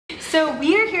So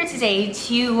we are here today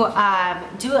to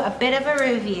do a bit of a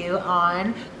review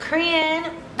on Korean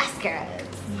mascaras.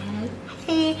 Yes.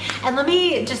 Hey, and let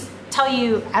me just tell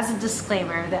you as a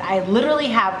disclaimer that I literally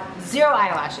have 0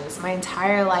 eyelashes. My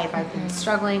entire life I've been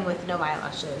struggling with no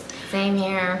eyelashes. Same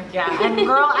here. Yeah, and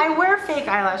girl, I wear fake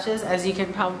eyelashes, as you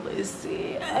can probably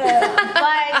see.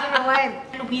 But you know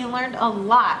what? We learned a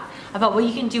lot about what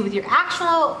you can do with your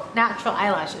actual natural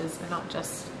eyelashes and not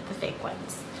just the fake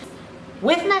ones.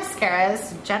 With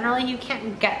mascaras, generally you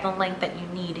can't get the length that you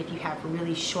need if you have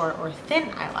really short or thin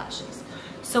eyelashes.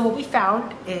 So what we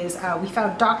found is we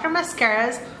found Dr.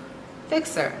 Mascara's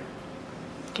Fixer.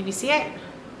 Can you see it?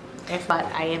 But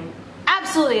I am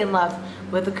absolutely in love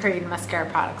with the Korean mascara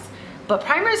products. But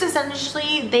primers,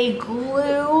 essentially, they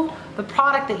glue the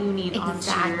product that you need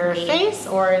onto your face,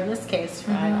 or in this case,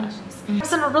 your eyelashes.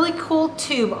 It's in a really cool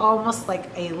tube, almost like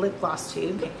a lip gloss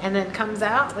tube, and then comes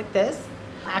out like this.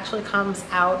 Actually comes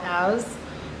out as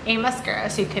a mascara,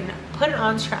 so you can put it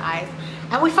onto your eyes.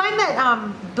 And we find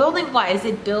that building wise,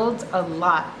 it builds a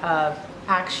lot of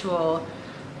actual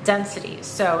density.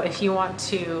 So if you want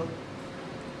to,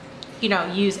 you know,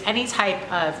 use any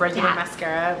type of regular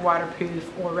mascara,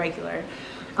 waterproof or regular,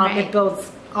 it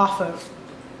builds off of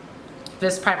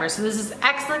this primer. So this is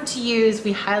excellent to use.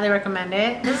 We highly recommend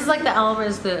it. This is like the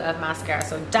Elmer's glue of mascara,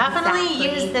 so definitely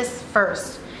use this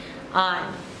first.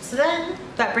 So then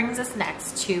that brings us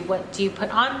next to what do you put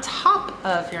on top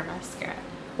of your mascara?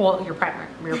 Well, your primer.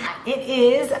 It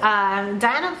is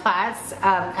Diana Platt's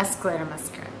Escalator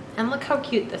Mascara. And look how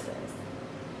cute this is.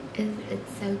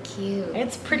 It's so cute.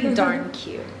 It's pretty darn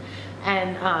cute.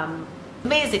 And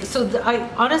amazing. So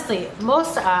honestly,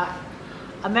 most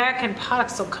American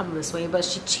products don't come this way, but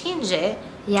she changed it,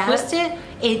 twist it.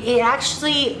 It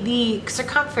actually, the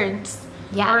circumference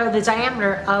or the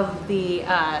diameter of the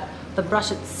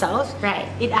brush itself,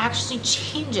 it actually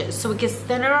changes. So it gets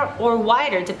thinner or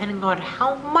wider depending on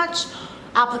how much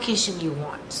application you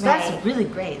want. So that's really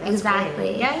great. That's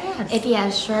great. Yeah. If you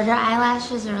have shorter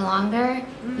eyelashes or longer,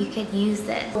 you could use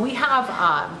this. We have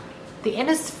the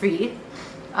Innisfree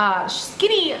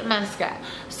Skinny Mascara.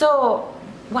 So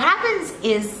what happens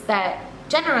is that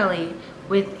generally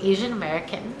with Asian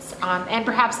Americans, and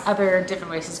perhaps other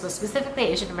different races, but specifically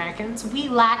Asian Americans, we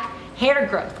lack hair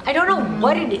growth. I don't know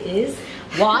what it is,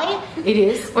 why it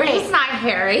is. We're just not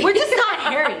hairy. We're just not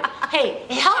hairy. Hey,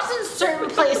 it helps in certain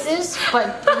places,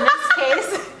 but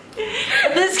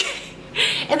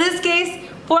in this case,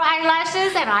 for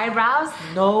eyelashes and eyebrows,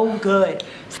 no good.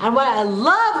 And what I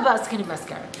love about Skinny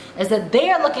Mascara is that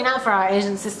they are looking out for our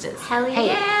Asian sisters. Hell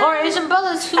yeah. Or Asian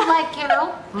brothers who like, you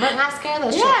know,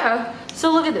 mascara, shit.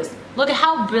 So look at this. Look at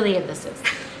how brilliant this is.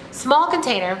 Small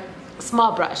container,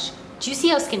 small brush. Do you see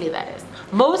how skinny that is?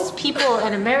 Most people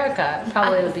in America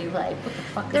probably would be like, what the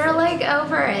fuck is They're like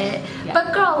over it. Yeah.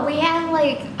 But girl, we have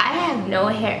like, I have no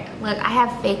hair. Like I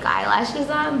have fake eyelashes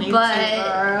on,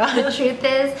 but the truth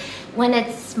is, when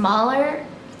it's smaller,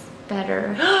 it's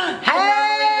better. Hey!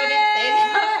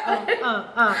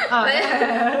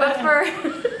 But for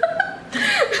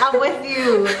I'm with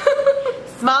you.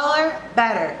 Smaller,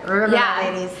 better. Remember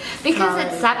that, ladies. Because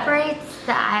it separates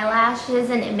the eyelashes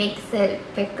and it makes it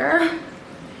thicker.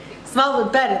 Smaller,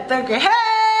 better, thicker.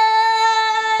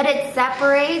 Hey! But it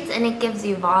separates and it gives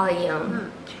you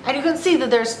volume. And you can see that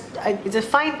there's it's a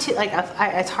fine tooth, like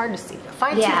it's hard to see. A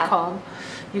fine tooth comb.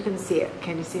 You can see it.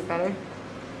 Can you see it better?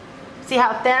 See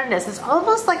how thin it is? It's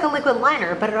almost like a liquid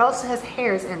liner, but it also has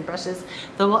hairs and brushes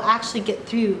that will actually get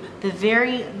through the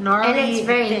very gnarly. And it's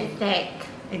very thick.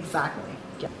 Exactly.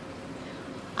 Yeah.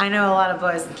 I know a lot of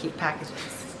boys that keep packages,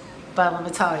 but let me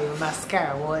tell you,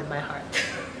 mascara will in my heart.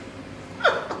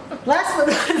 Last but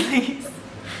not least.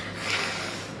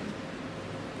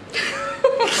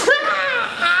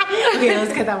 Okay,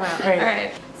 let's get that one out. All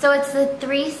right. So it's the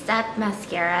 3-step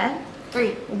mascara.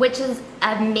 Which is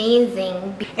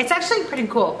amazing. It's actually pretty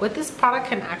cool. What this product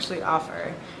can actually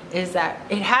offer is that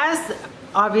it has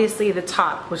obviously the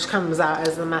top, which comes out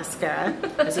as the mascara,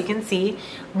 as you can see.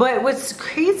 But what's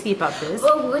crazy about this,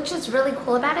 which is really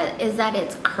cool about it, is that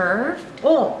it's curved.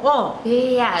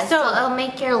 Yeah. So it'll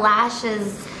make your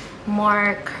lashes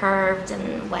more curved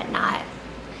and whatnot.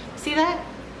 See that?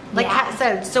 Like Kat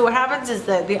said, so what happens is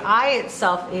that the eye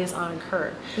itself is on a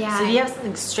curve. Yeah. So if you have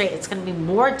something straight, it's going to be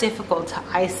more difficult to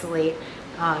isolate,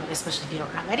 especially if you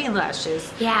don't have any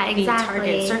lashes. Yeah, exactly.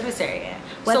 The target surface area.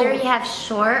 Whether you have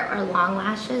short or long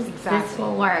lashes, this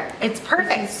will work. It's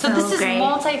perfect. So this is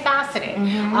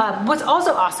multifaceted. What's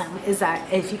also awesome is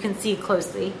that if you can see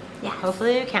closely,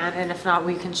 hopefully you can, and if not,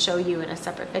 we can show you in a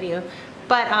separate video.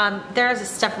 But there is a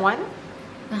step 1.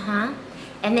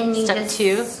 And then you step just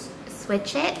 2.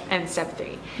 switch it. And step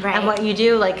 3. Right. And what you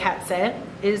do, like Kat said,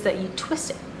 is that you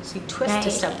twist it. So you twist to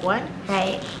Right. step 1,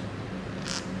 Right.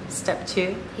 step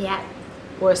 2, Yeah.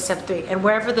 or step 3. And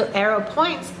wherever the arrow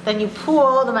points, then you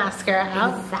pull the mascara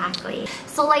out. Exactly.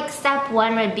 So like step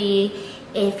 1 would be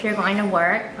if you're going to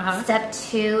work. Step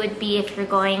 2 would be if you're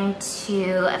going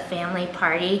to a family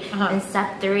party. And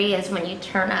step 3 is when you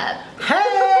turn up.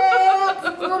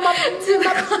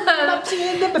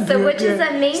 So which is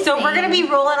amazing. So we're gonna be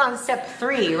rolling on step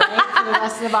 3, right? For the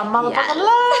rest of our motherfucking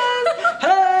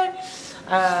lives.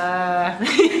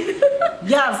 Hey.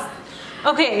 Yes.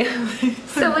 Okay.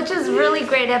 So which is really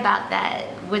great about that,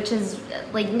 which is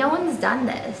like no one's done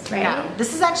this, right? Yeah.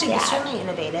 This is actually extremely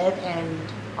innovative, and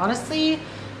honestly,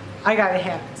 I got it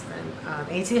hands.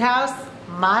 A2 House,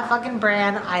 my fucking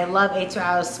brand. I love A2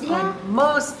 House on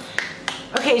most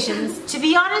occasions. To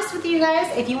be honest with you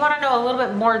guys, if you want to know a little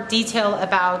bit more detail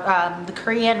about the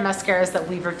Korean mascaras that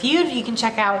we've reviewed, you can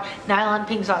check out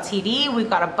nylonpink.tv. We've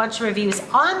got a bunch of reviews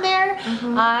on there.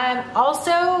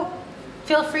 Also,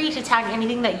 feel free to tag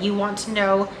anything that you want to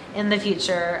know in the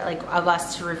future, like of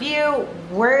us to review.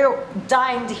 We're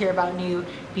dying to hear about new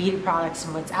beauty products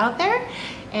and what's out there.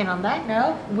 And on that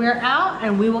note, we're out,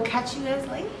 and we will catch you guys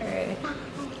later.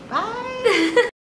 Bye.